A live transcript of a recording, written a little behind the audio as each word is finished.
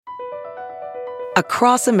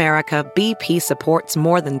Across America, BP supports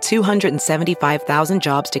more than 275,000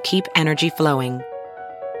 jobs to keep energy flowing.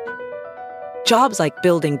 Jobs like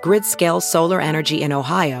building grid-scale solar energy in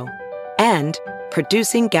Ohio and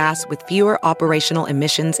producing gas with fewer operational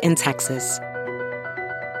emissions in Texas.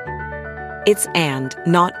 It's and,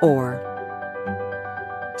 not or.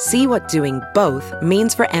 See what doing both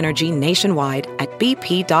means for energy nationwide at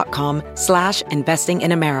bp.com/investing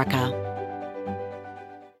in America.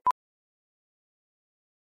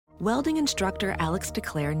 Welding instructor Alex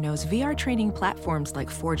DeClaire knows VR training platforms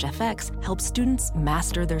like Forge FX help students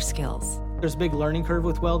master their skills. There's a big learning curve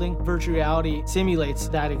with welding. Virtual reality simulates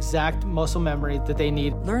that exact muscle memory that they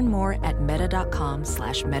need. Learn more at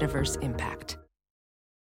meta.com/metaverse impact.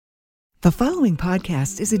 The following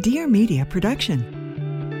podcast is a Dear Media production.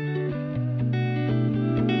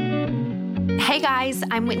 Hey guys,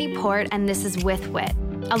 I'm Whitney Port, and this is With Wit.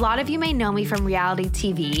 A lot of you may know me from reality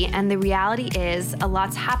TV, and the reality is a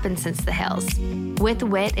lot's happened since the hills. With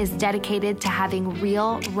Wit is dedicated to having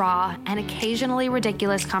real, raw, and occasionally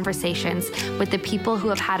ridiculous conversations with the people who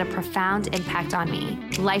have had a profound impact on me.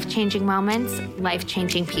 Life-changing moments,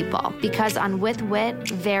 life-changing people. Because on With Wit,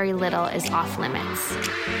 very little is off limits.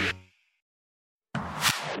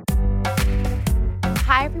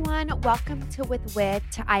 Hi everyone, welcome to With Wit.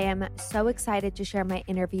 I am so excited to share my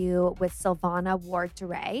interview with Sylvana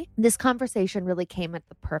Durrett. This conversation really came at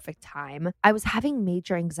the perfect time. I was having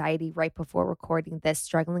major anxiety right before recording this,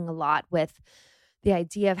 struggling a lot with the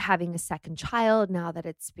idea of having a second child now that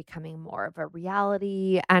it's becoming more of a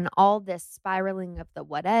reality, and all this spiraling of the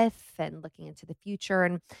what if and looking into the future.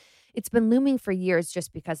 And it's been looming for years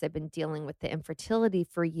just because I've been dealing with the infertility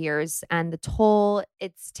for years, and the toll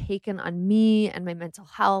it's taken on me and my mental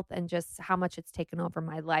health and just how much it's taken over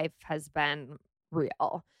my life has been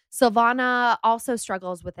real. Sylvana also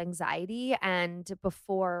struggles with anxiety, and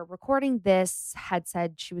before recording this had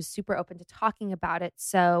said she was super open to talking about it.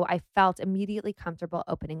 So I felt immediately comfortable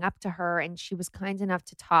opening up to her, and she was kind enough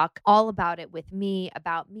to talk all about it with me,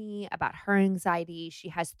 about her anxiety. She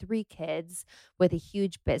has 3 kids with a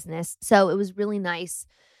huge business. So it was really nice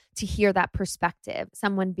to hear that perspective.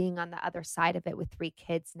 Someone being on the other side of it with 3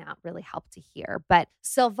 kids now really helped to hear. But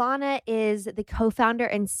Sylvana is the co-founder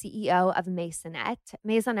and CEO of Maisonette.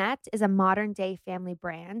 Maisonette is a modern-day family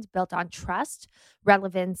brand built on trust,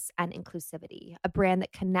 relevance, and inclusivity, a brand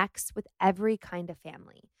that connects with every kind of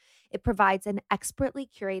family. It provides an expertly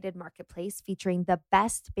curated marketplace featuring the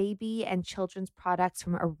best baby and children's products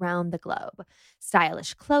from around the globe.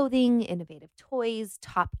 Stylish clothing, innovative toys,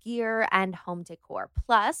 top gear, and home decor.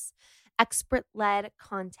 Plus, expert-led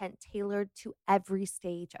content tailored to every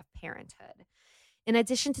stage of parenthood. In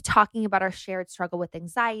addition to talking about our shared struggle with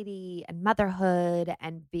anxiety and motherhood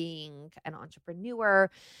and being an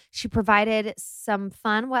entrepreneur, she provided some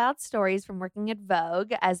fun, wild stories from working at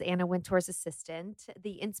Vogue as Anna Wintour's assistant,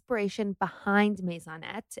 the inspiration behind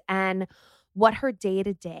Maisonette, and what her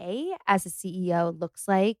day-to-day as a CEO looks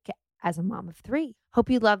like as a mom of 3.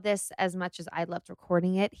 Hope you love this as much as I loved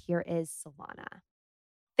recording it. Here is Sylvana.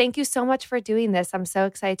 Thank you so much for doing this. I'm so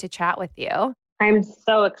excited to chat with you. I'm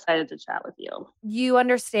so excited to chat with you. You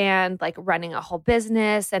understand like running a whole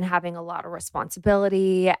business and having a lot of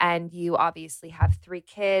responsibility, and you obviously have 3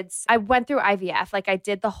 kids. I went through IVF. Like I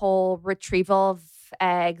did the whole retrieval of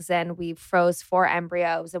eggs, and we froze 4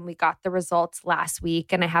 embryos, and we got the results last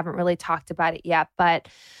week, and I haven't really talked about it yet, but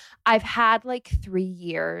I've had like 3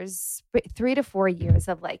 to 4 years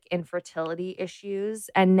of like infertility issues.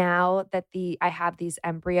 And now that I have these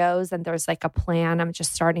embryos and there's like a plan, I'm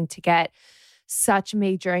just starting to get such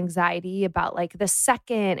major anxiety about like the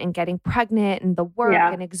second and getting pregnant and the work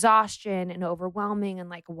and exhaustion and overwhelming and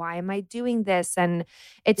like, why am I doing this? And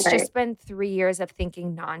it's just been 3 years of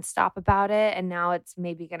thinking nonstop about it. And now it's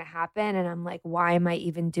maybe going to happen. And I'm like, why am I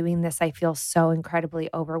even doing this? I feel so incredibly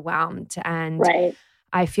overwhelmed. And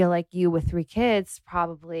I feel like you with 3 kids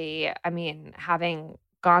probably, I mean, having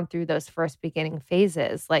gone through those first beginning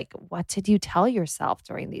phases, like what did you tell yourself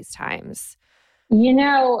during these times? You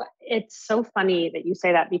know, it's so funny that you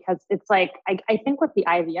say that, because it's like, I think with the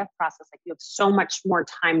IVF process, like you have so much more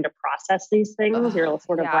time to process these things. You're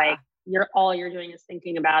sort of like, all you're doing is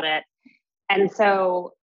thinking about it. And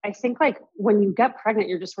so I think like when you get pregnant,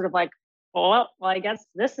 you're just sort of like, oh, well, I guess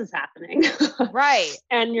this is happening. Right.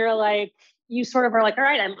 And you're like, you sort of are like, all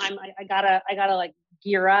right, I gotta like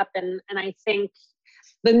gear up. And I think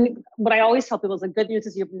what I always tell people is the good news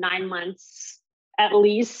is you have 9 months at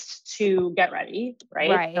least to get ready,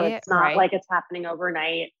 right? So it's not like it's happening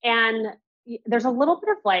overnight. And there's a little bit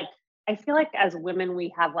of like I feel like as women,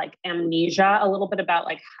 we have like amnesia a little bit about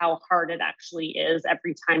like how hard it actually is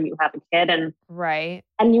every time you have a kid.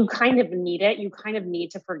 And you kind of need it. You kind of need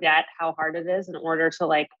to forget how hard it is in order to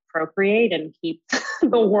like procreate and keep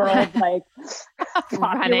the world like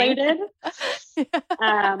populated.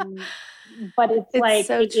 But it's like,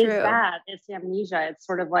 so it true. is that. It's amnesia. It's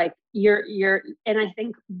sort of like and I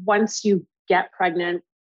think once you get pregnant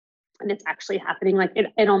and it's actually happening, like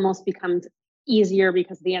it almost becomes easier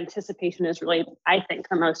because the anticipation is really, I think,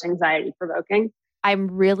 the most anxiety provoking. I'm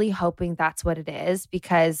really hoping that's what it is,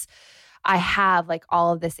 because I have like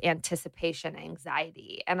all of this anticipation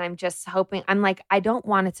anxiety, and I'm just hoping, I'm like, I don't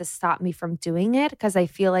want it to stop me from doing it, because I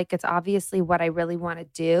feel like it's obviously what I really want to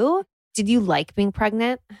do. Did you like being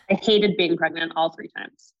pregnant? I hated being pregnant all 3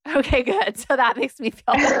 times. Okay, good. So that makes me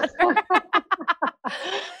feel better.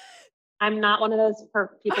 I'm not one of those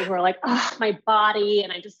people who are like, oh, my body,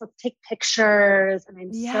 and let's take pictures, and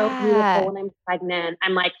I'm so beautiful when I'm pregnant.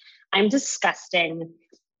 I'm like, I'm disgusting.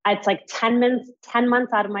 It's like 10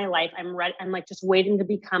 months out of my life. I'm ready. I'm like just waiting to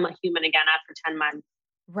become a human again after 10 months.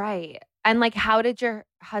 Right. And like, how did your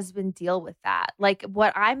husband deal with that? Like,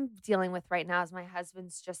 what I'm dealing with right now is my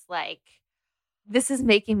husband's just like, this is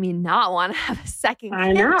making me not want to have a second kid.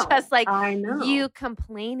 I know. Just like I know. You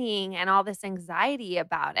complaining and all this anxiety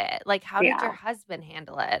about it. Like, how did your husband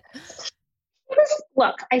handle it?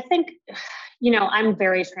 Look, I think, I'm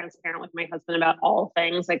very transparent with my husband about all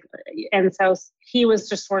things. Like, and so he was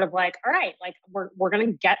just sort of like, all right, like we're going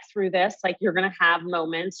to get through this. Like, you're going to have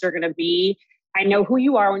moments. You're going to be, I know who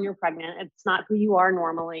you are when you're pregnant. It's not who you are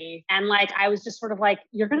normally. And like, I was just sort of like,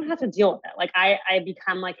 you're going to have to deal with it. Like I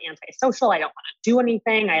become like antisocial. I don't want to do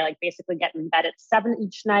anything. I like basically get in bed at 7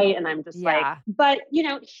 each night. And I'm just like, but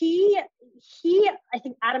he, I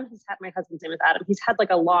think my husband's name is Adam. He's had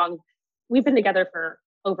like we've been together for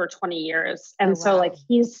over 20 years. And so like,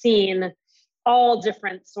 he's seen all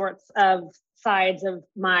different sorts of sides of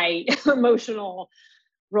my emotional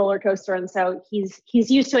roller coaster. And so he's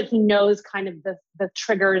used to it. He knows kind of the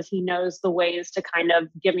triggers. He knows the ways to kind of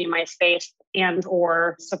give me my space and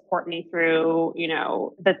or support me through,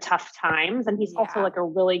 the tough times. And he's also like a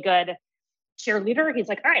really good cheerleader. He's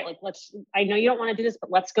like, all right, like I know you don't want to do this, but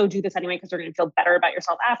let's go do this anyway, because you're going to feel better about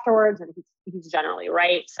yourself afterwards. And he's generally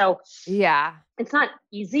right. So it's not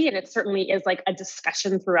easy. And it certainly is like a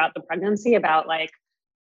discussion throughout the pregnancy about like,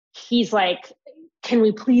 he's like, can we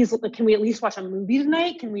at least watch a movie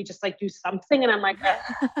tonight? Can we just like do something? And I'm like,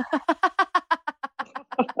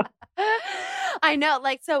 I know.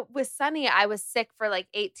 Like, so with Sunny, I was sick for like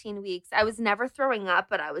 18 weeks. I was never throwing up,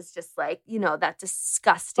 but I was just like, that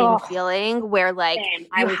disgusting feeling where like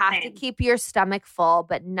you have to keep your stomach full,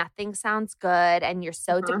 but nothing sounds good. And you're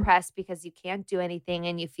so depressed because you can't do anything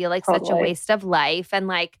and you feel like such a waste of life. And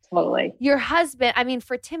like your husband, I mean,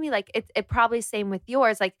 for Timmy, like it probably same with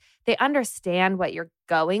yours. Like they understand what you're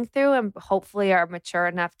going through and hopefully are mature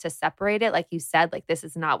enough to separate it. Like you said, like this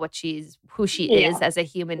is not who she is as a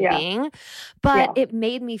human being. But it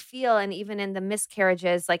made me feel, and even in the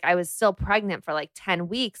miscarriages, like I was still pregnant for like 10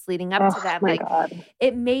 weeks leading up to that. Like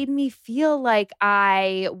it made me feel like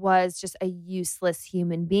I was just a useless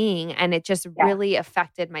human being. And it just really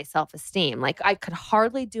affected my self-esteem. Like I could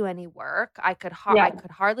hardly do any work. I could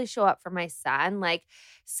hardly show up for my son. Like,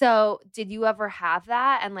 so did you ever have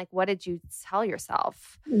that? And like, what did you tell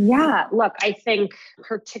yourself? Yeah, look, I think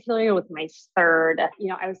particularly with my third,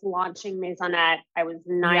 I was launching Maisonette. I was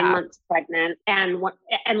 9 months pregnant and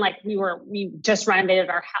like we just renovated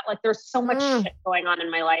our house. Like there's so much shit going on in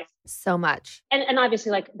my life. So much. And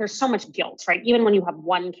obviously like there's so much guilt, right? Even when you have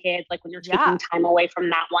one kid, like when you're taking time away from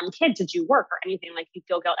that one kid to do work or anything, like you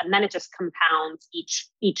feel guilt. And then it just compounds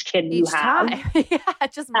each kid you have.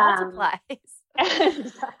 It just multiplies.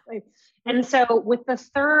 Exactly. And so with the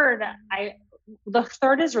third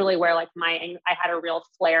is really where like I had a real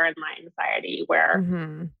flare in my anxiety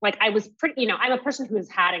where like I was pretty, I'm a person who has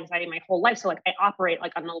had anxiety my whole life. So like I operate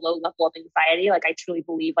like on a low level of anxiety. Like I truly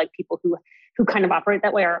believe like people who kind of operate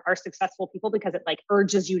that way are successful people because it like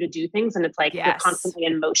urges you to do things. And it's like you're constantly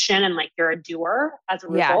in motion and like you're a doer as a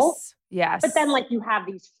result. Yes. But then like you have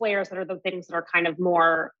these flares that are the things that are kind of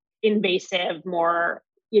more invasive, more,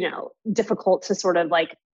 difficult to sort of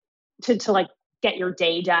like, to like get your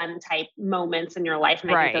day done type moments in your life.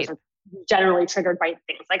 And I think those are generally triggered by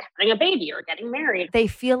things like having a baby or getting married. They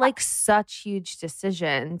feel like such huge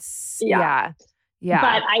decisions. Yeah.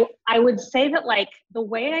 But I would say that like the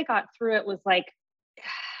way I got through it was like,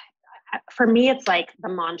 for me, it's like the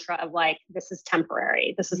mantra of like, this is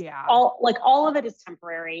temporary. This is all of it is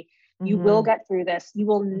temporary. You will get through this. You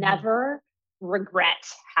will never regret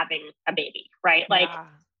having a baby, right? Like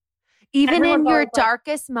Even Everyone's in your always like,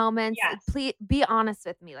 darkest moments, yes, please be honest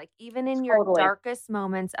with me. Like even in your totally. darkest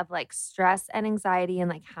moments of like stress and anxiety and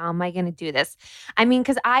like, how am I going to do this? I mean,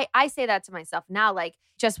 cause I say that to myself now, like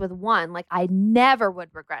just with one, like I never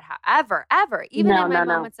would regret ever, even in my No.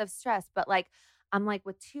 moments of stress, but like, I'm like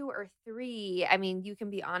with 2 or 3, I mean, you can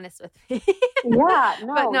be honest with me, Yeah, but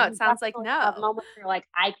no, no, it you sounds like definitely have no. moments where you're like,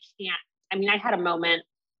 I can't. I mean, I had a moment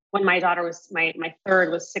when my daughter was my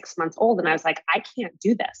third was 6 months old, and I was like, I can't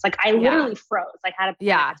do this. Like, I literally froze. I had a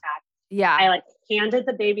panic attack. Yeah. I like handed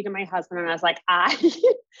the baby to my husband, and I was like, I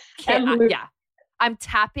Yeah. I'm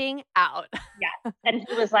tapping out. Yeah. And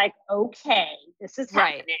he was like, okay, this is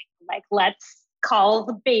happening. Like, let's call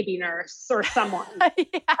the baby nurse or someone.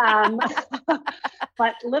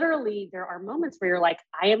 But literally there are moments where you're like,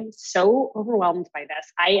 I am so overwhelmed by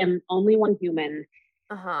this. I am only one human.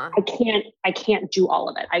 I can't do all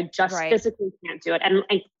of it. I just physically can't do it. And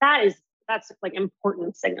like, that's like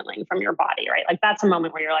important signaling from your body, right? Like that's a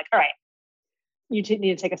moment where you're like, all right, you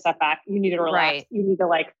need to take a step back. You need to relax. You need to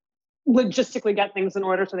like logistically get things in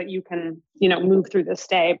order so that you can, move through this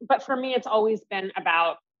day. But for me, it's always been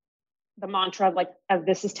about the mantra of like,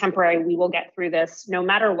 this is temporary. We will get through this. No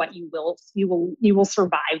matter what, you will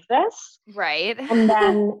survive this. Right. And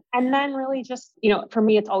then really just, for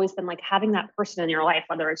me, it's always been like having that person in your life,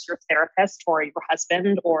 whether it's your therapist or your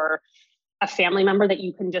husband or a family member that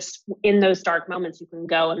you can just, in those dark moments, you can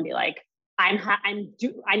go and be like, I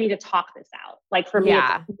need to talk this out. Like for me,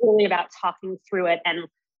 it's really about talking through it and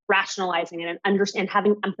rationalizing it and understand,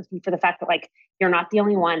 having empathy for the fact that like, you're not the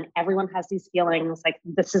only one. Everyone has these feelings. Like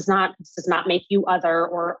this does not make you other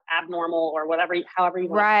or abnormal or whatever, however you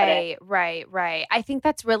want to put it. Right. I think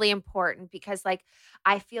that's really important because like,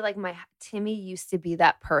 I feel like my Timmy used to be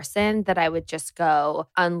that person that I would just go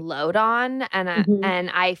unload on. And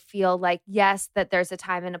I feel like, yes, that there's a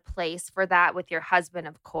time and a place for that with your husband,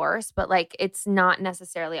 of course, but like, it's not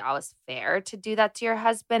necessarily always fair to do that to your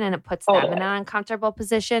husband and it puts them in an uncomfortable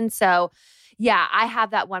position. So yeah, I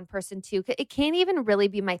have that one person too. It can't even really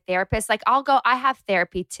be my therapist. Like I have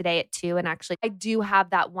therapy today at 2. And actually I do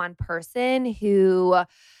have that one person who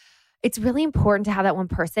it's really important to have that one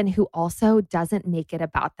person who also doesn't make it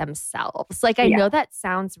about themselves. Like, I know that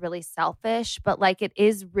sounds really selfish, but like it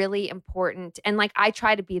is really important. And like, I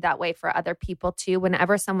try to be that way for other people too.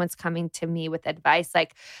 Whenever someone's coming to me with advice,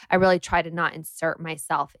 like I really try to not insert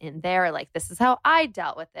myself in there. Like, this is how I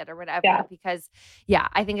dealt with it or whatever, because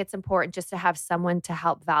I think it's important just to have someone to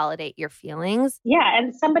help validate your feelings. Yeah.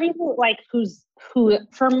 And somebody who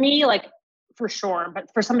for me, like for sure, but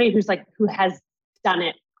for somebody who has done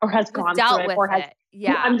it, or has gone through it, or has who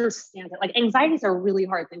understands it. Like anxiety is a really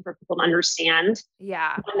hard thing for people to understand.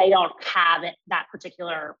 Yeah. When they don't have it, that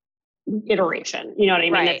particular iteration. You know what I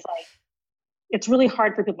mean? Right. It's like, it's really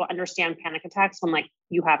hard for people to understand panic attacks when like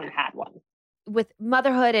you haven't had one. With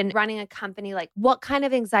motherhood and running a company, like what kind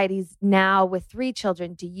of anxieties now with 3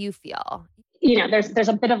 children do you feel? There's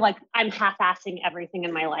a bit of like, I'm half-assing everything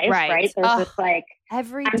in my life, right? There's this like,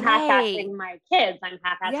 every I'm day. half-assing my kids. I'm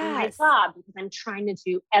half-assing my job because I'm trying to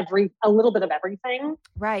do a little bit of everything.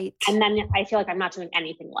 Right. And then I feel like I'm not doing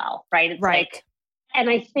anything well, right? It's like,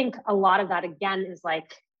 and I think a lot of that again is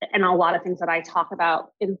like, and a lot of things that I talk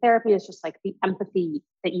about in therapy is just like the empathy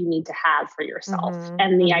that you need to have for yourself.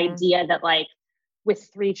 And the idea that like with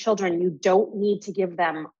 3 children, you don't need to give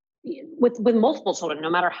them with multiple children, no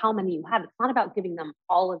matter how many you have, it's not about giving them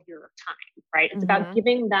all of your time, right? It's about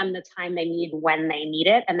giving them the time they need when they need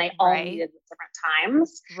it. And they all need it at different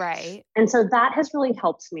times. Right. And so that has really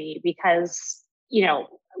helped me because,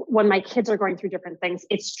 when my kids are going through different things,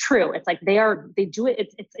 it's true. It's like they do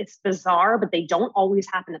it. It's bizarre, but they don't always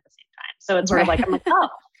happen at the same time. So it's sort of like, I'm like, oh,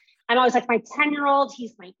 I'm always like my 10-year-old,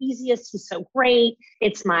 he's my easiest. He's so great.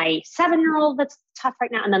 It's my 7-year-old that's tough right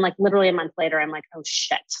now. And then like literally a month later, I'm like, oh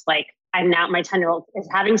shit. Like my 10-year-old is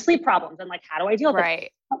having sleep problems. And like, how do I deal with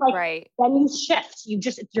it? But like, then you shift,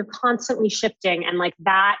 you're constantly shifting. And like,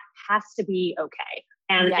 that has to be okay.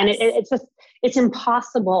 And it's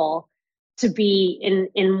impossible to be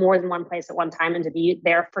in more than one place at one time and to be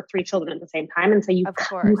there for 3 children at the same time. And so you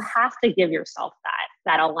have to give yourself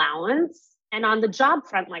that allowance. And on the job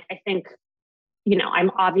front, like, I think,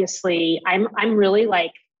 I'm really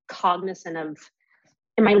like cognizant of,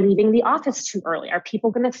 am I leaving the office too early? Are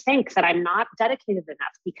people going to think that I'm not dedicated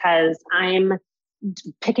enough because I'm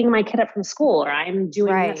picking my kid up from school or I'm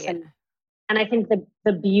doing this? And I think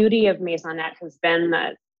the beauty of Maisonette has been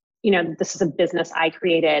that, this is a business I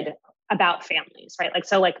created about families, right? Like,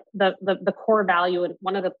 so like the core value and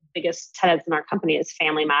one of the biggest tenets in our company is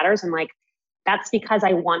family matters. And like, that's because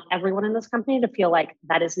I want everyone in this company to feel like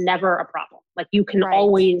that is never a problem. Like you can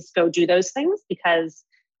always go do those things because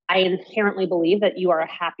I inherently believe that you are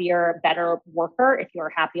a happier, better worker if you are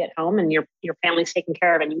happy at home and your family's taken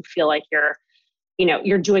care of and you feel like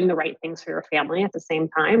you're doing the right things for your family at the same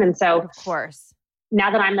time. And so, of course, now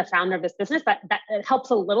that I'm the founder of this business, that it helps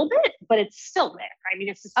a little bit, but it's still there. I mean,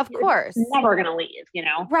 it's just, of course, it's never going to leave,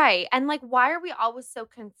 Right. And like, why are we always so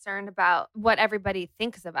concerned about what everybody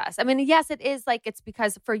thinks of us? I mean, yes, it is like, it's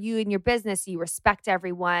because for you and your business, you respect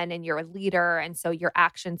everyone and you're a leader. And so your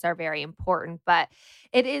actions are very important, but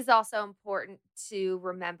it is also important to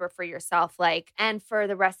remember for yourself, like, and for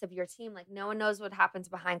the rest of your team, like no one knows what happens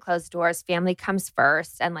behind closed doors. Family comes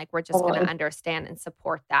first. And like, we're just going to understand and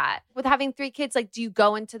support that. With having 3 kids, like, do you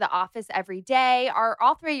go into the office every day? Are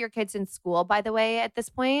all 3 of your kids in school, by the way, at this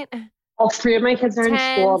point? All 3 of my kids are 10,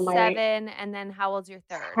 in school. 7, and then how old's your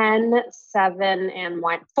third? 10, 7, and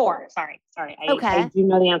 4. Sorry. Okay. I do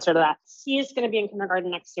know the answer to that. She's going to be in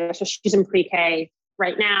kindergarten next year. So she's in pre-K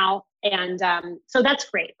right now. And so that's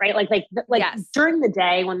great, right? Like yes. During the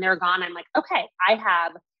day when they're gone, I'm like, okay, I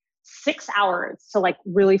have 6 hours to like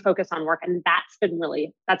really focus on work. And that's been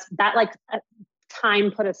really, that like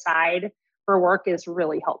time put aside for work is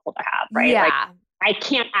really helpful to have, right? Yeah. Like I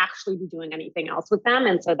can't actually be doing anything else with them.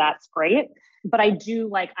 And so that's great. But I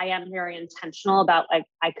am very intentional about like,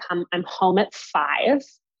 I'm home at 5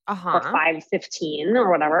 or 5:15 or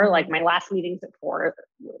whatever. Like my last meeting's at 4,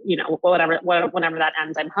 whenever that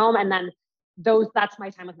ends, I'm home. And then that's my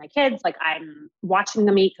time with my kids. Like I'm watching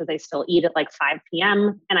them eat because they still eat at like 5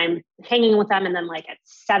 p.m. and I'm hanging with them. And then like at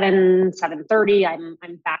 7:30, I'm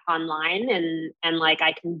back online and like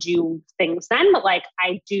I can do things then. But like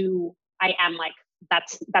I am like,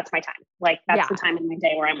 that's my time. Like that's the time in my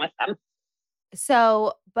day where I'm with them.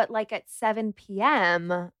 So, but like at 7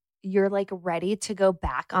 p.m., you're like ready to go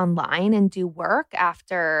back online and do work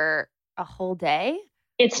after a whole day?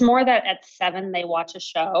 It's more that at 7, they watch a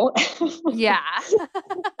show. Yeah.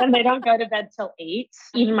 And they don't go to bed till 8.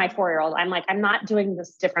 Even my 4-year-old, I'm like, I'm not doing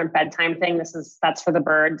this different bedtime thing. That's for the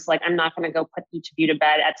birds. Like, I'm not going to go put each of you to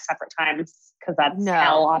bed at separate times because that's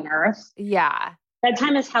hell on earth. Yeah.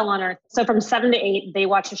 Bedtime is hell on earth. So from 7 to 8, they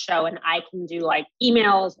watch a show and I can do like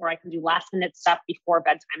emails or I can do last minute stuff before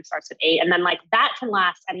bedtime starts at 8. And then like that can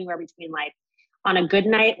last anywhere between like on a good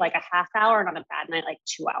night, like a half hour, and on a bad night, like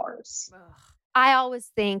 2 hours. Ugh. I always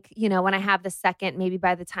think, when I have the second, maybe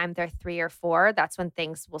by the time they're 3 or 4, that's when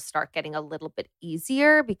things will start getting a little bit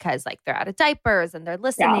easier because like they're out of diapers and they're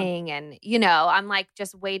listening and, I'm like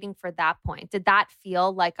just waiting for that point. Did that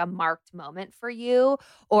feel like a marked moment for you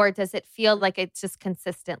or does it feel like it's just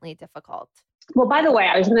consistently difficult? Well, by the way,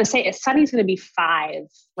 I was going to say, Sonny's going to be 5,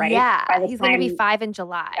 right? Yeah, he's going to be 5 in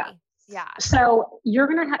July. Yeah. So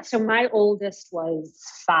so my oldest was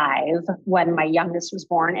 5 when my youngest was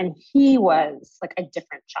born and he was like a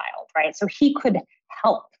different child, right? So he could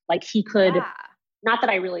help, like he could, not that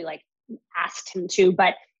I really like asked him to,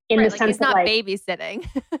 but in the sense he's not that babysitting.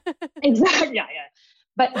 Exactly. Yeah.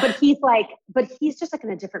 But he's just like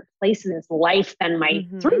in a different place in his life than my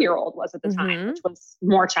 3-year-old was at the time, which was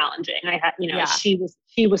more challenging. I had,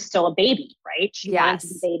 she was still a baby, right? She wanted to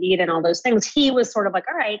be babied and all those things. He was sort of like,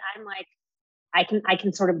 all right, I'm like, I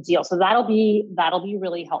can sort of deal. So that'll be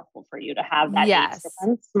really helpful for you to have that age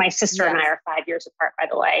difference. My sister and I are 5 years apart, by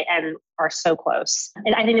the way, and are so close.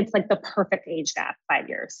 And I think it's like the perfect age gap, 5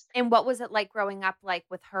 years. And what was it like growing up, like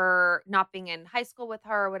with her not being in high school with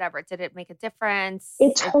her or whatever? Did it make a difference?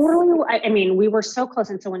 I mean, we were so close.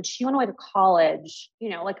 And so when she went away to college,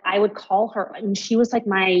 like I would call her and she was like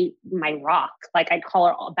my rock. Like I'd call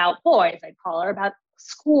her about boys. I'd call her about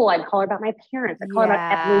school. I'd call her about my parents. I'd call her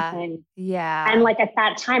about everything. Yeah. And like at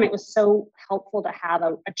that time, it was so helpful to have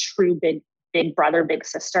a true big brother, big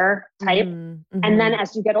sister type. And then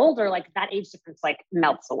as you get older, like that age difference like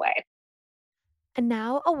melts away. And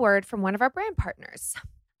now a word from one of our brand partners.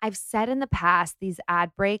 I've said in the past, these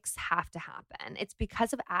ad breaks have to happen. It's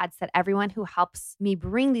because of ads that everyone who helps me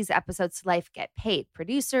bring these episodes to life get paid.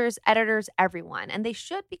 Producers, editors, everyone. And they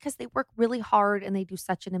should because they work really hard and they do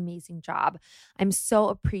such an amazing job. I'm so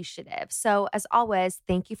appreciative. So as always,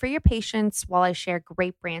 thank you for your patience while I share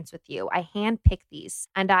great brands with you. I handpick these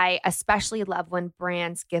and I especially love when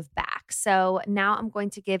brands give back. So now I'm going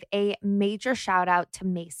to give a major shout out to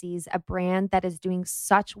Macy's, a brand that is doing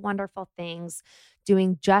such wonderful things,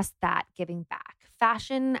 doing just that, giving back.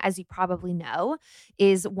 Fashion, as you probably know,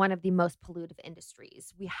 is one of the most pollutive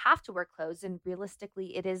industries. We have to wear clothes, and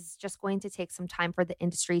realistically, it is just going to take some time for the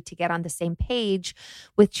industry to get on the same page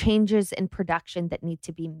with changes in production that need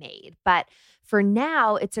to be made. But For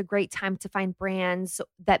now, it's a great time to find brands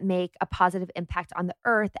that make a positive impact on the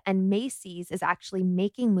earth, and Macy's is actually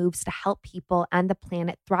making moves to help people and the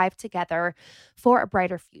planet thrive together for a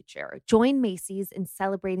brighter future. Join Macy's in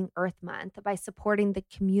celebrating Earth Month by supporting the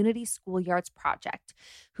Community Schoolyards Project,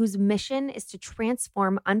 whose mission is to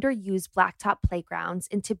transform underused blacktop playgrounds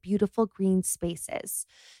into beautiful green spaces.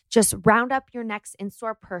 Just round up your next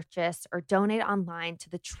in-store purchase or donate online to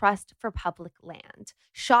the Trust for Public Land.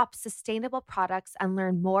 Shop sustainable products and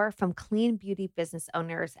learn more from clean beauty business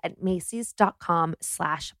owners at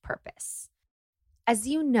macys.com/purpose. As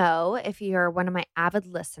you know, if you're one of my avid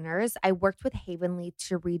listeners, I worked with Havenly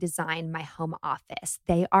to redesign my home office.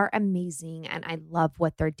 They are amazing and I love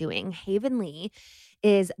what they're doing. Havenly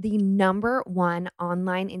is the #1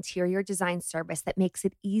 online interior design service that makes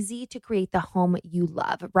it easy to create the home you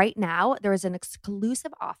love. Right now, there is an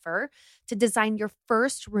exclusive offer to design your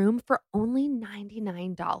first room for only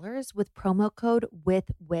 $99 with promo code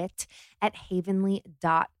WITHWIT at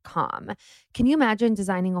havenly.com. Can you imagine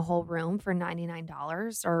designing a whole room for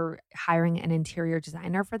 $99 or hiring an interior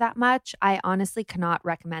designer for that much? I honestly cannot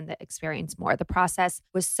recommend the experience more. The process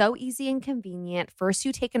was so easy and convenient. First,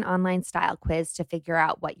 you take an online style quiz to figure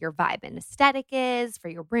out what your vibe and aesthetic is for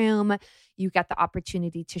your room. You get the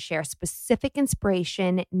opportunity to share specific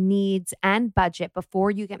inspiration, needs, and budget before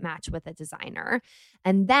you get matched with a designer.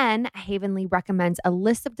 And then Havenly recommends a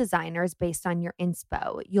list of designers based on your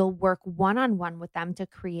inspo. You'll work one-on-one with them to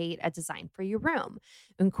create a design for your room,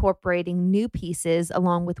 incorporating new pieces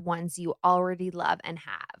along with ones you already love and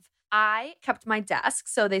have. I kept my desk,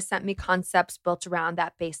 so they sent me concepts built around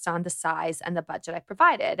that based on the size and the budget I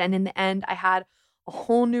provided. And in the end, I had a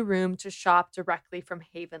whole new room to shop directly from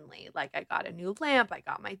Havenly. Like I got a new lamp, I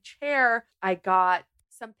got my chair, I got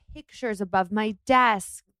some pictures above my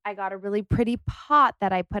desk. I got a really pretty pot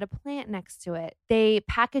that I put a plant next to it. They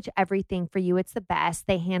package everything for you. It's the best.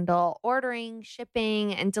 They handle ordering,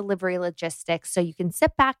 shipping, and delivery logistics so you can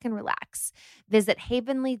sit back and relax. Visit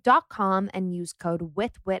havenly.com and use code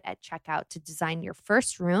WITHWIT at checkout to design your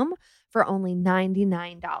first room for only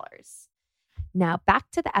 $99. Now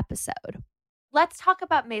back to the episode. Let's talk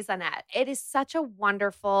about Maisonette. It is such a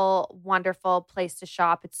wonderful, wonderful place to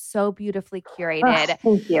shop. It's so beautifully curated.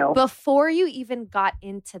 Oh, thank you. Before you even got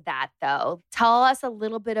into that, though, tell us a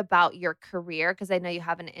little bit about your career, because I know you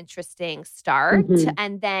have an interesting start,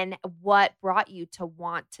 and then what brought you to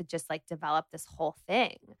want to just like develop this whole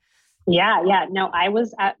thing. Yeah. No, I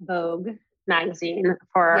was at Vogue magazine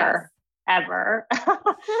for ever.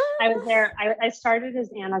 I was there. I started as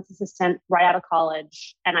Anna's assistant right out of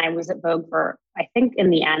college, and I was at Vogue for, I think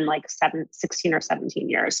in the end, like 16 or 17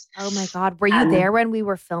 years. Oh my God. Were you there when we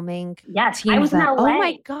were filming? Yes, I was in LA. Oh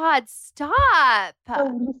my God, stop.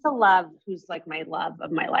 So Lisa Love, who's like my love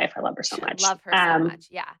of my life. I love her so much. Love her so much.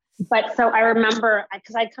 Yeah. But so I remember,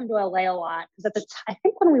 because I'd come to LA a lot, because at the I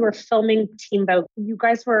think when we were filming Teen Vogue, you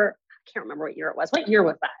guys were, I can't remember what year it was. What year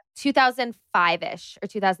was that? 2005-ish or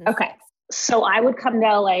 2006. Okay. So I would come to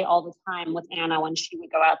LA all the time with Anna when she would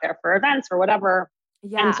go out there for events or whatever.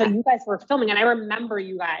 Yeah. And so you guys were filming, and I remember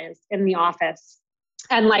you guys in the office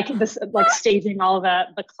and like this, like staging all the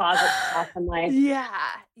closet stuff and like. Yeah.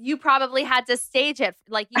 You probably had to stage it.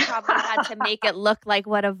 Like you probably had to make it look like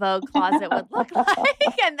what a Vogue closet would look like.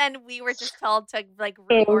 And then we were just told to like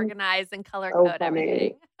reorganize and color code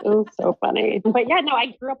everything. It was so funny. But yeah, no,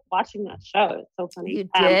 I grew up watching that show. It's so funny. You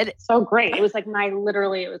did? So great. It was like my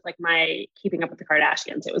Keeping Up with the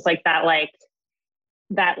Kardashians. It was like that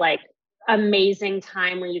amazing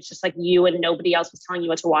time where you just like you and nobody else was telling you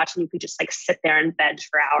what to watch, and you could just like sit there and veg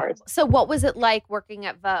for hours. So what was it like working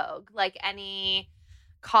at Vogue? Like any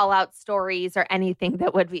call out stories or anything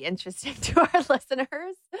that would be interesting to our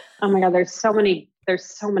listeners? Oh my God, there's so many good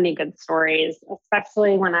stories,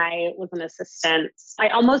 especially when I was an assistant. I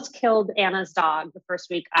almost killed Anna's dog the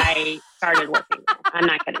first week I started working there. I'm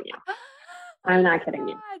not kidding you. I'm not kidding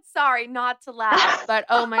you. Sorry, not to laugh, but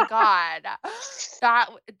oh my God, that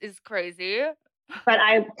is crazy. But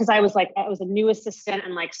because I was a new assistant,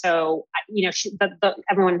 and like, so, you know,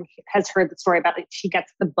 everyone has heard the story about, like, she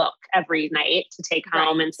gets the book every night to take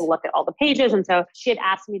home and to look at all the pages. And so she had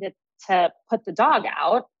asked me to put the dog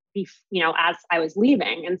out, you know, as I was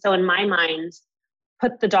leaving. And so in my mind,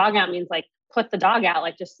 put the dog out means like, put the dog out,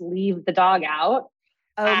 like just leave the dog out.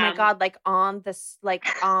 Oh my God, like on this, like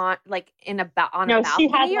on, like in a balcony or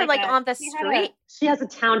like on the street? She has a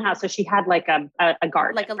townhouse. So she had like a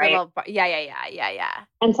garden. Like a little, yeah.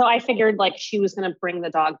 And so I figured like she was going to bring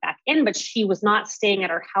the dog back in, but she was not staying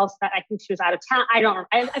at her house. That I think she was out of town.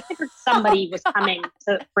 I figured somebody was coming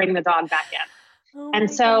to bring the dog back in.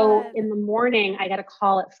 And so in the morning, I got a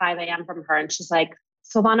call at 5 a.m. from her, and she's like,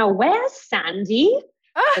 Sylvana, where's Sandy?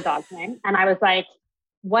 The dog's name. And I was like,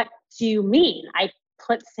 what do you mean? I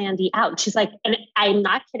put Sandy out. She's like, and I'm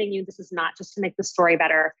not kidding you. This is not just to make the story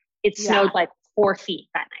better. It snowed like 4 feet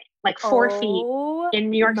that night, like 4 feet in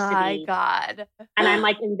New York City. My God. And I'm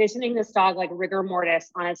like envisioning this dog, like rigor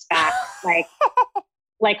mortis on its back,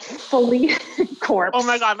 like fully corpse. Oh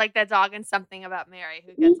my God. Like that dog in Something About Mary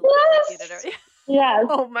who gets electrocuted. Yes.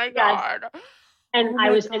 Oh my God. And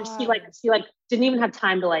and she didn't even have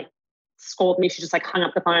time to like scold me. She just like hung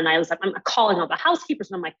up the phone, and I was like, I'm calling all the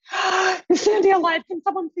housekeepers, and I'm like, is Sandy alive? Can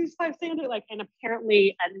someone please find Sandy? Like, and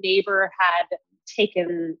apparently a neighbor had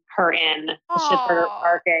taken her in. She had heard her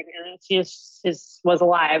barking, and she was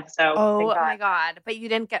alive. So oh my God. But you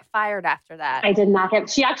didn't get fired after that. I did not get.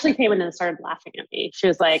 She actually came in and started laughing at me. She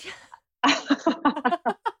was like.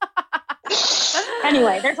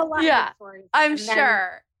 Anyway, there's a lot of stories. I'm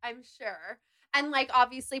sure. And like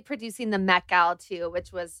obviously producing the Met Gala too,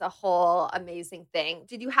 which was a whole amazing thing.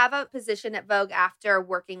 Did you have a position at Vogue after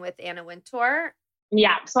working with Anna Wintour?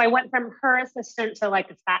 Yeah. So I went from her assistant to like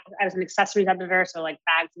I was an accessories editor. So like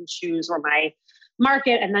bags and shoes were my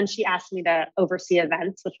market. And then she asked me to oversee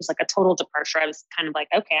events, which was like a total departure. I was kind of like,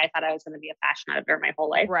 okay, I thought I was going to be a fashion editor my whole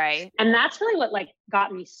life. Right. And that's really what like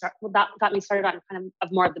got me started on kind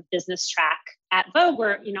of more of the business track at Vogue,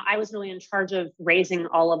 where, I was really in charge of raising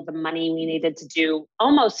all of the money we needed to do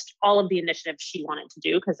almost all of the initiatives she wanted to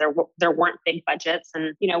do, because there weren't big budgets.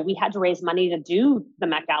 And, we had to raise money to do the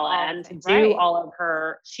Met Gala and to do all of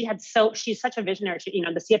her, she's such a visionary,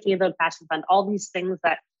 the CFD Vogue Fashion Fund, all these things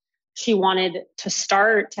that she wanted to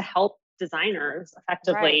start to help designers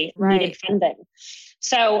effectively needed funding.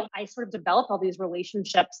 So I sort of developed all these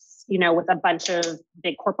relationships, with a bunch of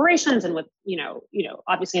big corporations and with,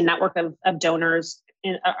 obviously a network of donors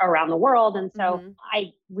around the world. And so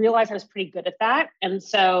I realized I was pretty good at that. And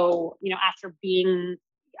so, after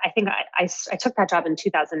I think I took that job in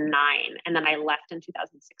 2009, and then I left in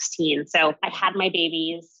 2016. So I had my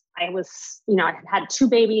babies. I was, I had 2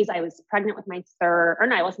 babies. I was pregnant with my third, or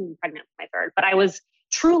no, I wasn't even pregnant with my third, but I was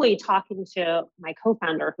truly talking to my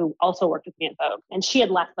co-founder who also worked with me at Vogue, and she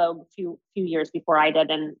had left Vogue a few years before I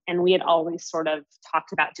did. And we had always sort of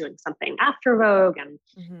talked about doing something after Vogue. And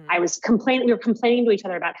we were complaining to each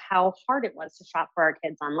other about how hard it was to shop for our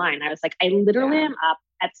kids online. I was like, I literally am up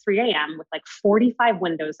at 3 a.m. with like 45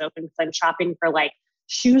 windows open because I'm shopping for like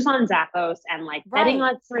shoes on Zappos and like bedding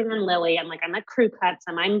on Serena and Lily. And like, I'm at Crew Cuts,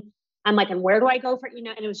 and I'm like, and where do I go for, and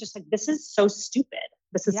it was just like, this is so stupid.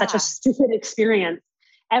 This is such a stupid experience.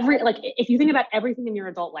 If you think about everything in your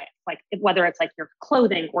adult life, like whether it's like your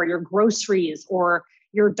clothing or your groceries or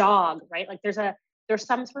your dog, right? Like there's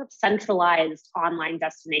some sort of centralized online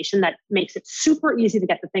destination that makes it super easy to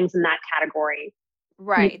get the things in that category.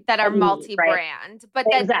 Right. That are multi-brand, but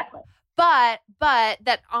exactly. But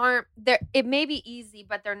that aren't there. It may be easy,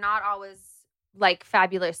 but they're not always like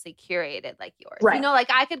fabulously curated like yours. Right. Like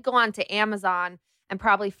I could go onto Amazon and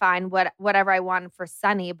probably find whatever I want for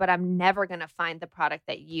Sunny, but I'm never going to find the product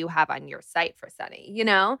that you have on your site for Sunny,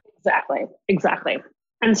 Exactly.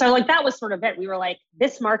 And so like, that was sort of it. We were like,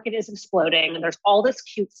 this market is exploding and there's all this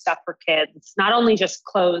cute stuff for kids, not only just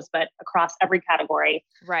clothes, but across every category.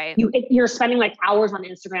 Right. You're spending like hours on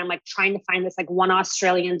Instagram, like trying to find this like one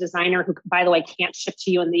Australian designer who, by the way, can't ship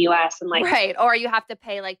to you in the US. And like, right. Or you have to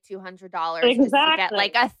pay like $200 just to get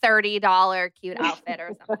like a $30 cute outfit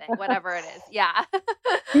or something, whatever it is. Yeah.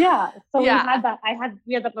 Yeah. So we had that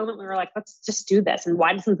moment where we were like, let's just do this. And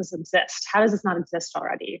why doesn't this exist? How does this not exist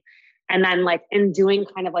already? And then like in doing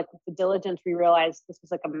kind of like the diligence, we realized this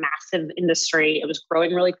was like a massive industry. It was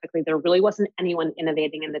growing really quickly. There really wasn't anyone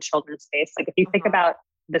innovating in the children's space. Like if you think about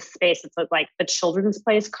the space, it's like the Children's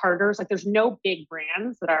Place, Carter's, like there's no big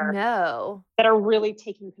brands that are really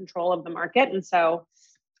taking control of the market. And so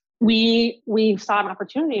we saw an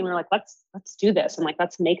opportunity and we were like, let's do this. And like,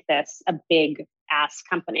 let's make this a big ass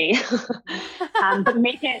company, but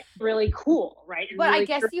make it really cool. Right. And but really I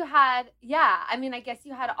guess you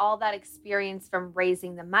had all that experience from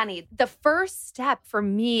raising the money. The first step for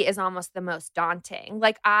me is almost the most daunting.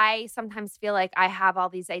 Like I sometimes feel like I have all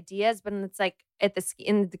these ideas, but it's like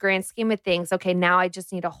in the grand scheme of things, okay, now I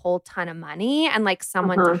just need a whole ton of money and like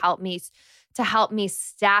someone to help me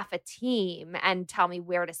staff a team and tell me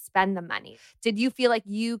where to spend the money. Did you feel like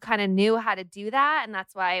you kind of knew how to do that and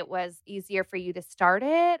that's why it was easier for you to start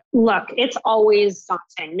it? Look, it's always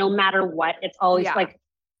daunting no matter what. It's always like,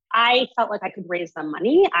 I felt like I could raise the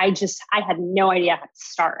money. I had no idea how to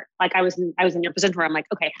start. Like I was in your position where I'm like,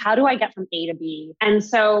 okay, how do I get from A to B? And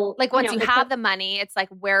so like once you have the money, it's like,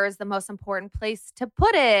 where is the most important place to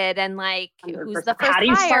put it? And like, 100%. who's the first How do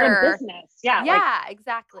you start hire? a business? Yeah. Yeah,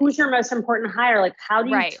 exactly. Who's your most important hire? Like, how do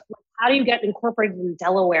you get incorporated in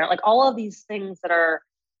Delaware? Like all of these things that are,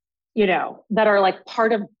 that are like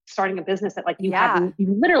part of starting a business that like you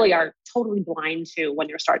literally are totally blind to when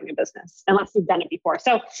you're starting a business, unless you've done it before.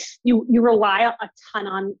 So you rely a ton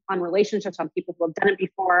on relationships, on people who have done it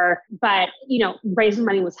before, but raising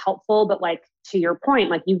money was helpful. But like, to your point,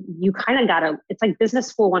 like you kind of it's like business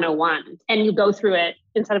school 101, and you go through it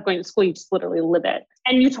instead of going to school, you just literally live it.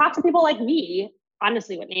 And you talk to people like me,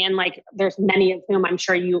 honestly, Whitney, and like there's many of whom I'm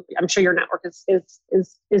sure your network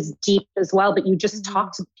is deep as well, but you just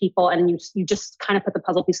talk to people and you just kind of put the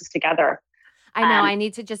puzzle pieces together. I know I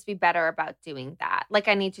need to just be better about doing that. Like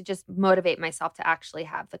I need to just motivate myself to actually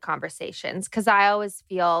have the conversations, because I always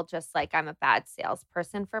feel just like I'm a bad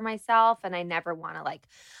salesperson for myself, and I never want to like.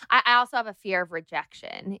 I also have a fear of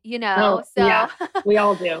rejection, Oh, so yeah, we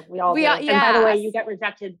all do. We all do. And by the way, you get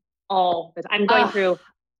rejected all the time. I'm going through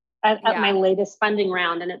at my latest funding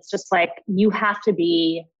round, and it's just like you have to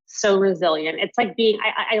be so resilient. It's like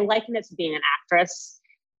I liken it to being an actress.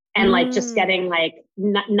 And like just getting like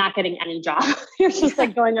not getting any job. You're just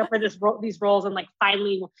like going up for these roles, and like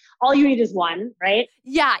finally all you need is one, right?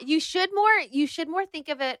 Yeah, you should more think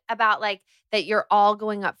of it about like that you're all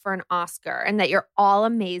going up for an Oscar, and that you're all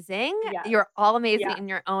amazing. Yes. You're all amazing in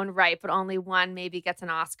your own right, but only one maybe gets an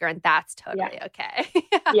Oscar, and that's totally okay.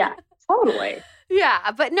 Yeah, totally.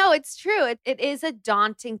 Yeah, but no, it's true. It is a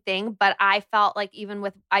daunting thing, but I felt like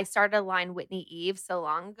I started a line Whitney Eve so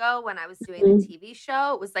long ago when I was doing the TV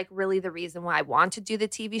show. It was like really the reason why I wanted to do the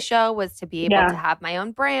TV show was to be able to have my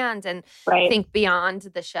own brand and think beyond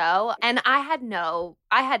the show. And I had no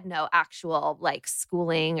actual like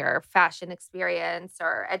schooling or fashion experience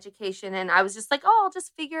or education. And I was just like, I'll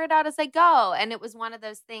just figure it out as I go. And it was one of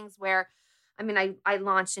those things where I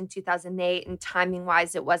launched in 2008, and timing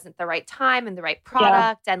wise, it wasn't the right time and the right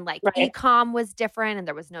product. And like e-com was different, and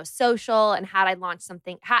there was no social. And had I launched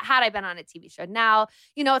something, had I been on a TV show now,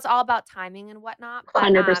 it's all about timing and whatnot. But,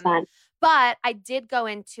 100%. But I did go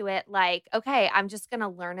into it like, okay, I'm just going to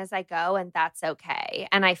learn as I go, and that's okay.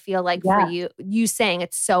 And I feel like for you saying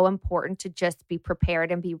it's so important to just be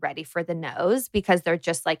prepared and be ready for the no's, because they're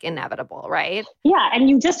just like inevitable, right? Yeah.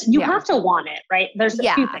 And you have to want it, right? There's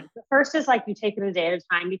a few things. The first is like you take it a day at a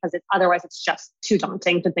time, because otherwise it's just too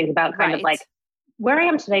daunting to think about kind of like where I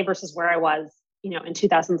am today versus where I was, in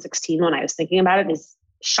 2016 when I was thinking about it is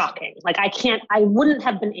shocking. Like I wouldn't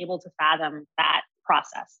have been able to fathom that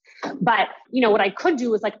process. But, what I could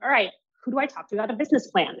do was like, all right, who do I talk to about a business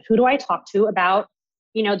plan? Who do I talk to about,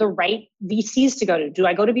 the right VCs to go to? Do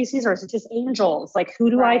I go to VCs, or is it just angels? Like, who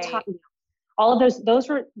do I talk to? All of those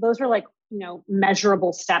are like,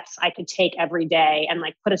 measurable steps I could take every day and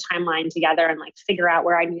like put a timeline together and like figure out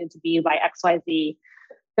where I needed to be by XYZ.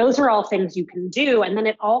 Those are all things you can do. And then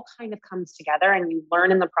it all kind of comes together, and you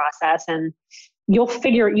learn in the process, and you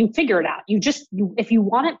figure it out. If you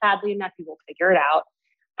want it badly enough, you will figure it out.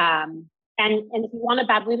 And if you want it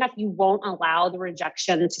badly enough, you won't allow the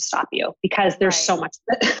rejection to stop you, because there's so much,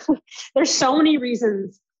 there's so many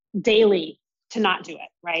reasons daily to not do it.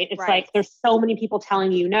 Right. It's like, there's so many people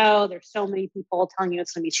telling you no, there's so many people telling you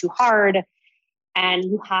it's going to be too hard. And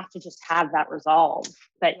you have to just have that resolve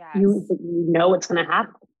that you know it's going to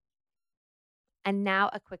happen. And now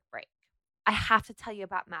a quick break. I have to tell you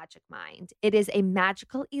about Magic Mind. It is a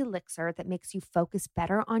magical elixir that makes you focus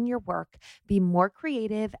better on your work, be more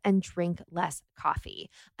creative, and drink less coffee.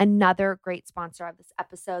 Another great sponsor of this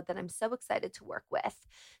episode that I'm so excited to work with.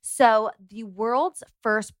 So, the world's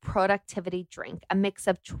first productivity drink, a mix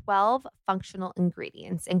of 12 functional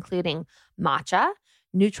ingredients, including matcha,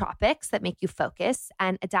 nootropics that make you focus,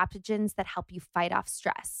 and adaptogens that help you fight off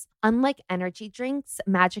stress. Unlike energy drinks,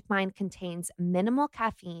 Magic Mind contains minimal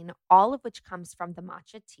caffeine, all of which comes from the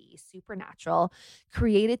matcha tea, Supernatural,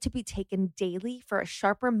 created to be taken daily for a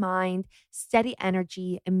sharper mind, steady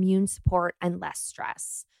energy, immune support, and less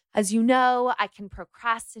stress. As you know, I can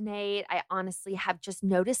procrastinate. I honestly have just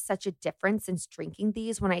noticed such a difference since drinking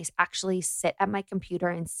these when I actually sit at my computer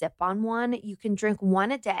and sip on one. You can drink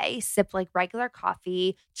one a day, sip like regular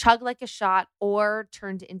coffee, chug like a shot, or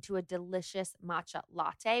turned into a delicious matcha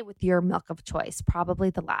latte with your milk of choice, probably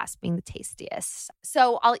the last being the tastiest.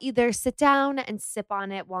 So I'll either sit down and sip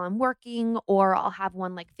on it while I'm working, or I'll have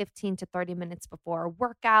one like 15 to 30 minutes before a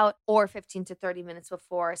workout, or 15 to 30 minutes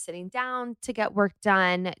before sitting down to get work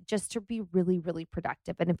done. just to be really, really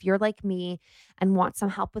productive. And if you're like me and want some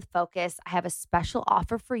help with focus, I have a special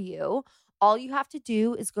offer for you. All you have to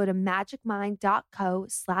do is go to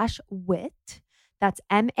magicmind.co/wit. That's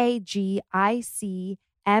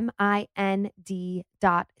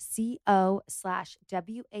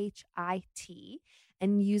MAGICMIND.co/WHIT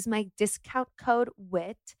and use my discount code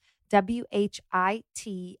WHIT,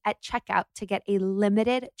 WHIT at checkout to get a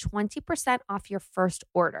limited 20% off your first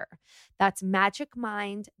order. That's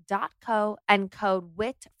magicmind.co and code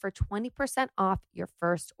WHIT for 20% off your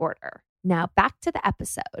first order. Now back to the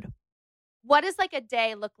episode. What does like a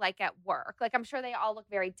day look like at work? Like, I'm sure they all look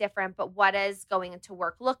very different, but what does going into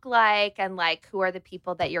work look like? And like, who are the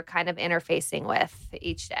people that you're kind of interfacing with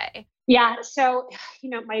each day? Yeah. So,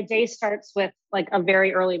 my day starts with like a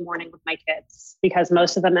very early morning with my kids because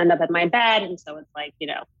most of them end up in my bed. And so it's like,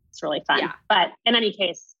 it's really fun. Yeah. But in any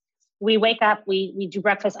case, we wake up, we do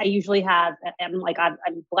breakfast. I usually have, and like, I'm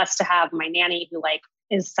blessed to have my nanny who like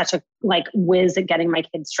is such a like whiz at getting my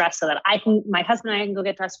kids dressed so that my husband and I can go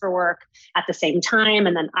get dressed for work at the same time.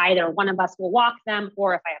 And then either one of us will walk them,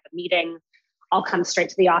 or if I have a meeting, I'll come straight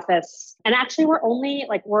to the office. And actually we're only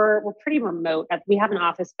like, we're pretty remote. We have an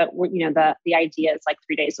office, but we're, the idea is like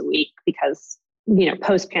 3 days a week because,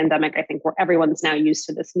 post pandemic, I think everyone's now used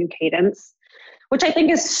to this new cadence, which I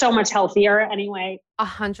think is so much healthier anyway.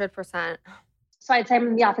 100%. So I'd say I'm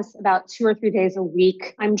in the office about 2 or 3 days a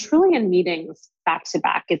week. I'm truly in meetings back to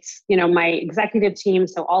back. It's, my executive team.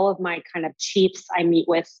 So all of my kind of chiefs I meet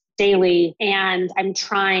with daily. And I'm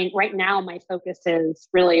trying right now, my focus is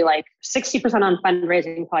really like 60% on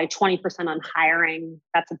fundraising, probably 20% on hiring.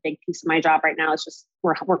 That's a big piece of my job right now. It's just,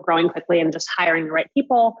 we're growing quickly and just hiring the right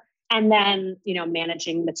people. And then,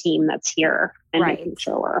 managing the team that's here and making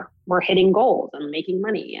sure we're hitting goals and making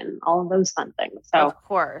money and all of those fun things. So of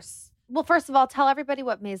course. Well, first of all, tell everybody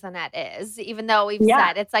what Maisonette is, even though we've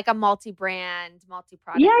said it's like a multi-brand,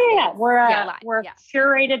 multi-product. Yeah. We're a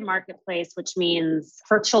curated marketplace, which means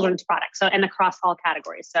for children's products. So, and across all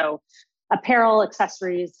categories. So apparel,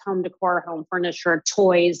 accessories, home decor, home furniture,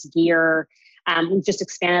 toys, gear. We've just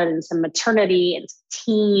expanded into maternity and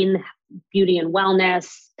teen, beauty and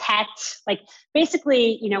wellness, pet. Like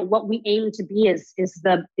basically, what we aim to be is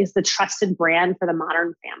the trusted brand for the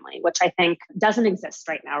modern family, which I think doesn't exist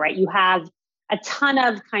right now, right? You have a ton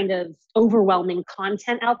of kind of overwhelming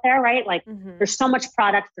content out there, right? Like there's so much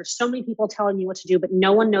product, there's so many people telling you what to do, but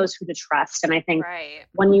no one knows who to trust. And I think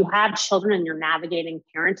when you have children and you're navigating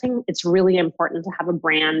parenting, it's really important to have a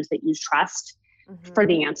brand that you trust for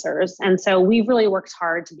the answers. And so we've really worked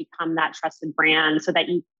hard to become that trusted brand so that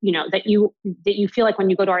you feel like when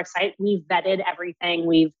you go to our site, we've vetted everything.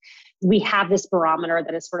 We have this barometer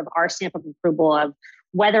that is sort of our stamp of approval of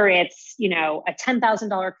whether it's, a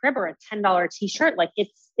 $10,000 crib or a $10 t-shirt, like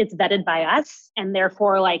it's vetted by us. And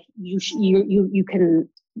therefore like you can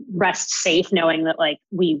rest safe knowing that like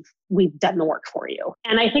we've done the work for you.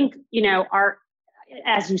 And I think,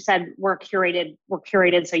 as you said, we're curated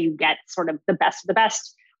so you get sort of the best of the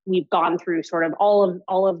best. We've gone through sort of all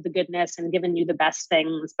of the goodness and given you the best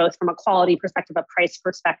things, both from a quality perspective, a price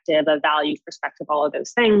perspective, a value perspective, all of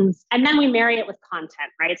those things. And then we marry it with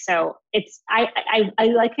content, right? So I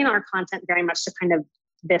liken our content very much to kind of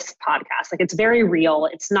this podcast. Like it's very real.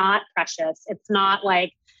 It's not precious. It's not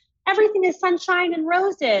like everything is sunshine and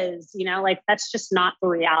roses, like that's just not the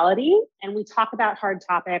reality. And we talk about hard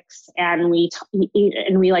topics and we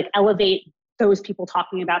like elevate those people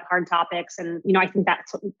talking about hard topics. And, I think that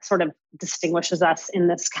sort of distinguishes us in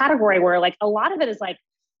this category where like a lot of it is like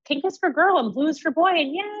pink is for girl and blue is for boy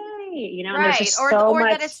and yay, and there's just so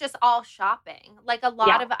much... that it's just all shopping. Like a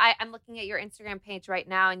lot of, I'm looking at your Instagram page right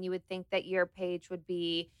now and you would think that your page would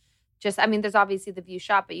be there's obviously the view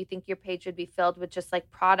shop, but you think your page would be filled with just like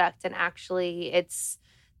product. And actually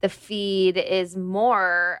the feed is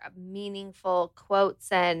more meaningful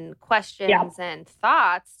quotes and questions and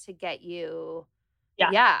thoughts to get you,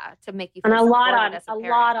 to make you feel and a lot on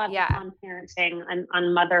parenting and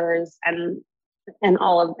on mothers and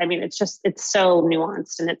all of, it's so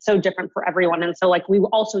nuanced and it's so different for everyone. And so like, we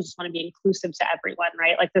also just want to be inclusive to everyone,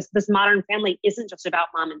 right? Like this modern family isn't just about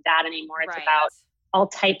mom and dad anymore. It's about all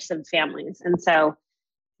types of families. And so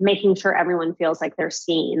making sure everyone feels like they're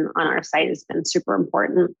seen on our site has been super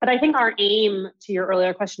important. But I think our aim, to your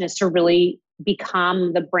earlier question, is to really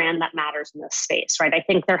become the brand that matters in this space, right? I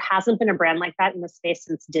think there hasn't been a brand like that in this space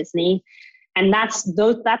since Disney. And that's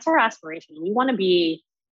our aspiration. We want to be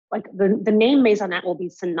like the name Maisonette will be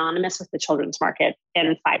synonymous with the children's market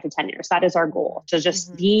in 5 to 10 years. That is our goal, to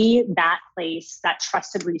just be that place, that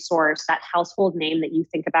trusted resource, that household name that you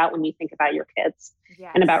think about when you think about your kids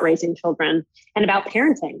and about raising children and about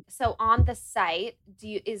parenting. So on the site,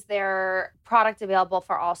 is there product available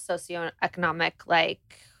for all socioeconomic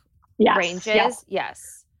ranges?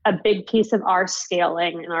 Yes. A big piece of our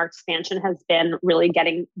scaling and our expansion has been really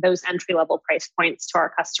getting those entry-level price points to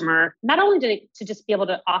our customer, not only to just be able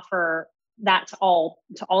to offer that to all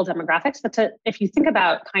demographics, but if you think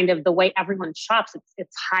about kind of the way everyone shops,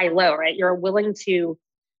 it's high-low, right? You're willing to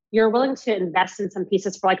invest in some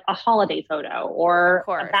pieces for like a holiday photo or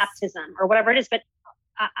a baptism or whatever it is. But,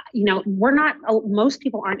 most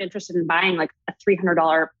people aren't interested in buying like a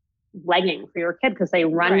 $300 legging for your kid because they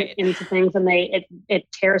run into things and it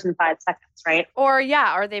tears in 5 seconds, right?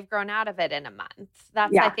 Or they've grown out of it in a month.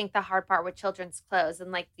 That's I think the hard part with children's clothes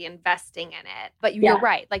and like the investing in it. But you're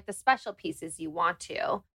right, like the special pieces you want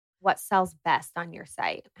to. What sells best on your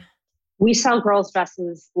site? We sell girls'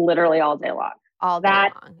 dresses literally all day long. All day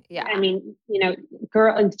long. Yeah. I mean,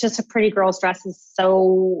 just a pretty girl's dress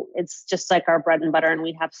it's just like our bread and butter, and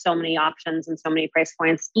we have so many options and so many price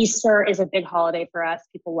points. Easter is a big holiday for us.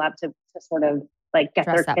 People love to sort of like get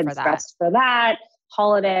their kids dressed for that.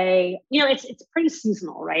 Holiday, it's pretty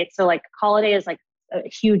seasonal, right? So like holiday is like a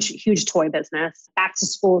huge toy business. Back to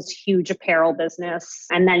school is huge apparel business.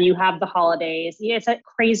 And then you have the holidays. It's a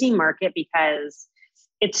crazy market because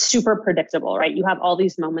it's super predictable, right? You have all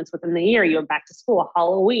these moments within the year. You have back to school,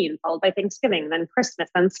 Halloween, followed by Thanksgiving, then Christmas,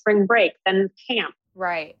 then spring break, then camp.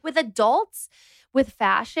 Right. With adults, with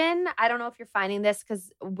fashion, I don't know if you're finding this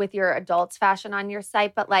because with your adults fashion on your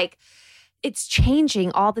site, but like it's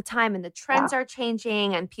changing all the time and the trends are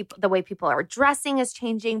changing and the way people are dressing is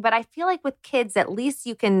changing. But I feel like with kids, at least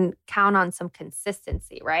you can count on some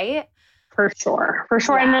consistency, right? For sure.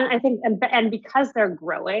 Yeah. And then I think, and because they're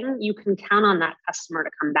growing, you can count on that customer to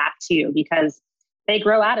come back to you because they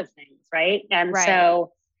grow out of things, right? And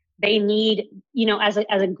so they need, as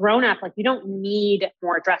a grown-up, like you don't need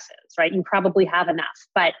more dresses, right? You probably have enough,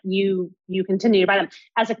 but you continue to buy them.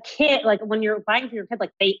 As a kid, like when you're buying for your kid,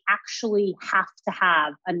 like they actually have to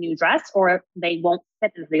have a new dress or they won't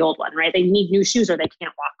fit into the old one, right? They need new shoes or they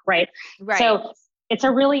can't walk, right? So it's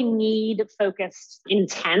a really need-focused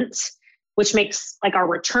intent, which makes like our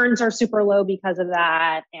returns are super low because of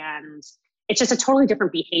that. And it's just a totally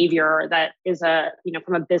different behavior that is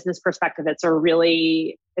from a business perspective, it's a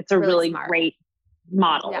really great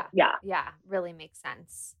model. Yeah. Really makes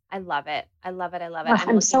sense. I love it. I'm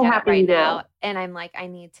I'm so happy right now. And I'm like, I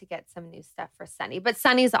need to get some new stuff for Sunny. But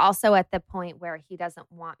Sunny's also at the point where he doesn't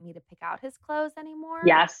want me to pick out his clothes anymore.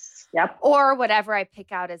 Yes. Yep. Or whatever I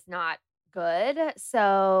pick out is not good.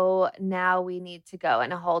 So now we need to go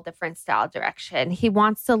in a whole different style direction. He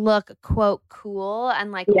wants to look, quote, cool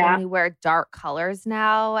and like only wear dark colors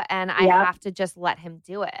now. And I have to just let him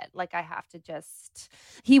do it. Like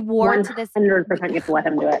he wore 100% to this. 100% you have to let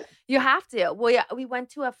him do it. You have to. Well, yeah, we went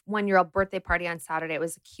to a 1-year-old birthday party on Saturday. It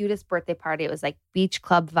was the cutest birthday party. It was like beach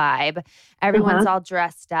club vibe. Everyone's all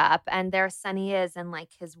dressed up, and there Sunny is in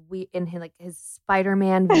like his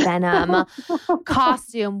Spider-Man Venom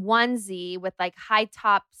costume onesie with like high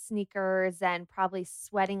top sneakers and probably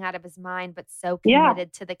sweating out of his mind, but so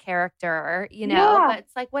committed to the character, But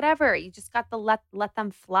it's like whatever. You just got to let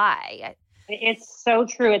them fly. It's so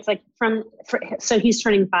true. It's like so he's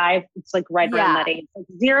turning 5. It's like right around that age. Like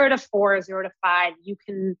 0 to 4, 0 to 5, you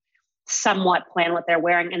can somewhat plan what they're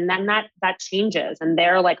wearing. And then that changes. And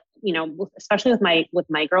they're like, especially with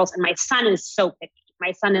my girls, and my son is so picky.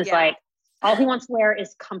 My son is like, all he wants to wear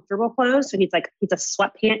is comfortable clothes. So he's a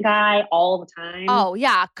sweatpant guy all the time. Oh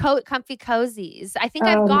yeah. Comfy cozies. I think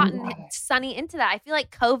I've gotten Sunny into that. I feel like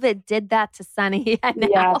COVID did that to Sunny.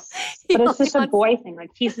 Yes. But it's just a boy thing. Like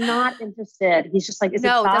he's not interested. He's just like,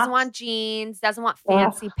 doesn't want jeans, doesn't want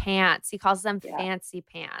fancy pants. He calls them fancy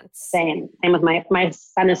pants. Same with my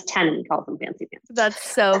son is 10 and he calls them fancy pants. That's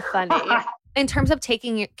so funny. In terms of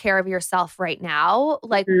taking care of yourself right now,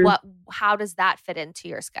 like how does that fit into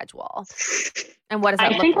your schedule? And what does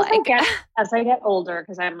that look like? As I get older,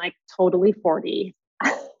 because I'm like totally 40.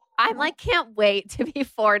 I'm like, can't wait to be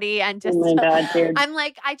 40 and just, dude. I'm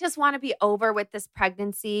like, I just want to be over with this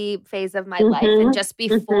pregnancy phase of my life and just be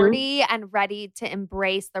 40 and ready to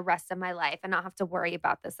embrace the rest of my life and not have to worry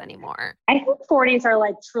about this anymore. I think 40s are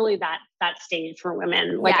like truly that stage for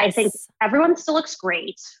women. Like, I think everyone still looks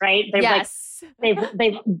great, right?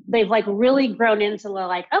 They've like really grown into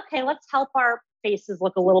like, okay, let's help our faces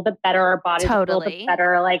look a little bit better, our bodies look a little bit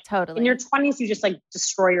better. Like in your 20s, you just like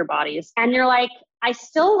destroy your bodies. And you're like, I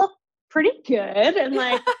still look pretty good. And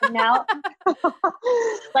like now,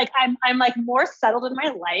 like I'm like more settled in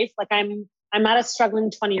my life. Like I'm not a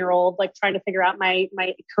struggling 20-year-old, like trying to figure out my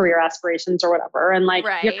career aspirations or whatever. And like,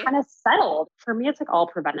 you're kind of settled. For me, it's like all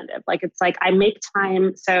preventative. Like, it's like, I make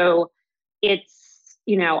time. So it's,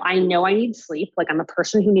 you know I need sleep. Like I'm a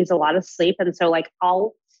person who needs a lot of sleep. And so like,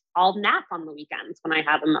 I'll nap on the weekends when I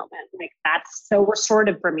have a moment. Like that's so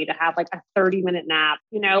restorative for me to have like a 30-minute nap.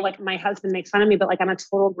 Like my husband makes fun of me, but like I'm a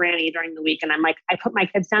total granny during the week. And I'm like, I put my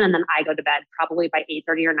kids down and then I go to bed probably by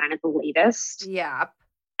 8:30 or 9 at the latest. Yeah.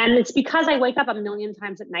 And it's because I wake up a million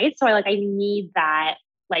times at night. So I need that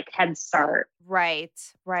like head start. Right.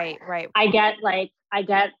 I get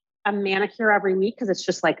a manicure every week because it's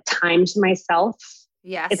just like time to myself.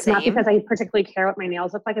 Yeah. It's not because I particularly care what my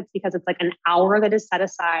nails look like. It's because it's like an hour that is set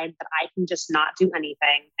aside that I can just not do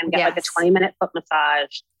anything and get like a 20-minute foot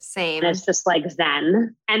massage. Same. And it's just like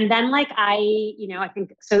zen. And then like I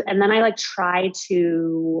think so. And then I like try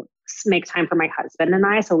to make time for my husband and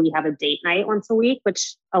I. So we have a date night once a week,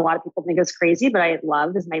 which a lot of people think is crazy, but I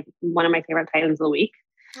love is one of my favorite times of the week.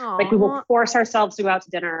 Aww. Like we will force ourselves to go out to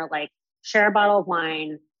dinner, like share a bottle of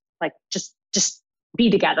wine, like just be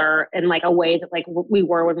together in like a way that like we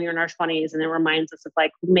were when we were in our 20s. And it reminds us of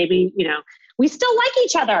like, maybe, we still like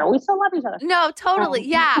each other. We still love each other. No, totally.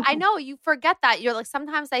 Yeah. I know you forget that. You're like,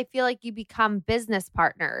 sometimes I feel like you become business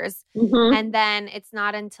partners and then it's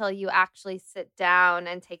not until you actually sit down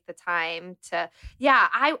and take the time to,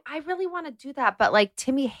 I really want to do that. But like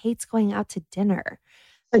Timmy hates going out to dinner.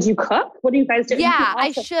 So do you cook? What do you guys do? Yeah,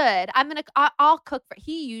 I should. I'll cook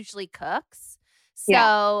he usually cooks.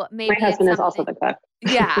 So maybe my husband is also the cook.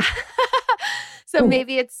 Yeah. So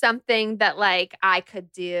maybe it's something that like I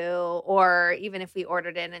could do, or even if we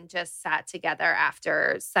ordered in and just sat together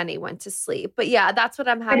after Sunny went to sleep. But yeah, that's what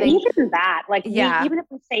I'm having. And even that, like, even if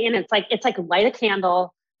we stay in, it's like light a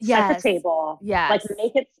candle, set the table, like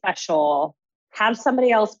make it special, have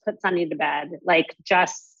somebody else put Sunny to bed, like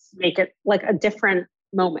just make it like a different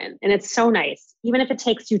moment. And it's so nice. Even if it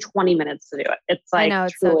takes you 20 minutes to do it. It's like, I know,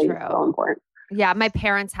 it's truly so important. Yeah, my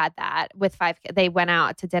parents had that with 5 kids. They went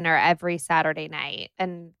out to dinner every Saturday night.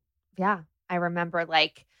 And yeah, I remember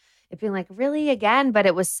like it being like, really again? But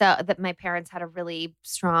it was so that my parents had a really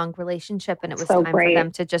strong relationship and it was so time for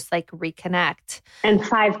them to just like reconnect. And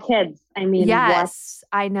 5 kids. I mean, yes,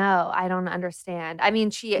 I know. I don't understand. I mean,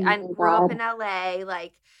 she grew up in LA,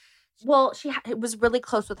 like, well, she was really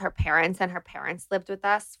close with her parents and her parents lived with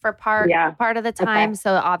us for part of the time. Okay.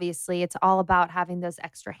 So obviously it's all about having those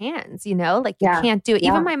extra hands, like you can't do it.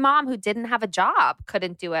 Even my mom who didn't have a job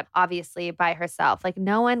couldn't do it obviously by herself. Like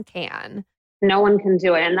no one can. No one can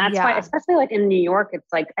do it. And that's why, especially like in New York,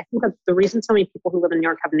 it's like, I think that's the reason so many people who live in New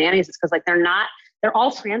York have nannies is because like they're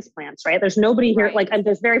all transplants, right? There's nobody here, like, and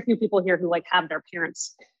there's very few people here who like have their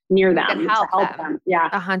parents near them to help them. Yeah.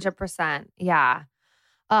 100%. Yeah.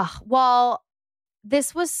 Well,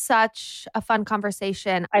 this was such a fun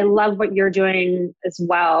conversation. I love what you're doing as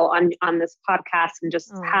well on this podcast and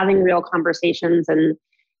just having real conversations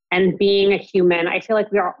and being a human. I feel like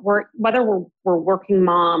we're whether we're working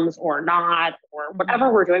moms or not, or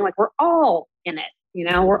whatever we're doing, like we're all in it,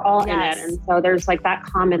 we're all in it. And so there's like that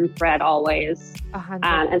common thread always. 100%.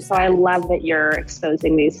 And so I love that you're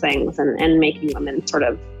exposing these things and making women sort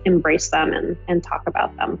of embrace them and talk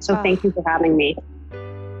about them. So thank you for having me.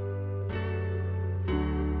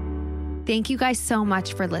 Thank you guys so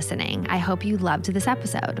much for listening. I hope you loved this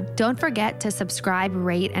episode. Don't forget to subscribe,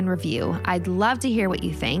 rate, and review. I'd love to hear what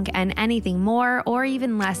you think and anything more or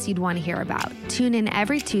even less you'd want to hear about. Tune in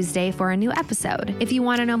every Tuesday for a new episode. If you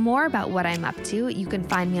want to know more about what I'm up to, you can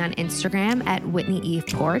find me on Instagram at Whitney Eve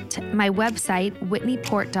Port, my website,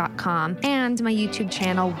 whitneyport.com, and my YouTube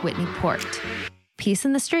channel, Whitney Port. Peace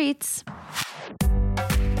in the streets.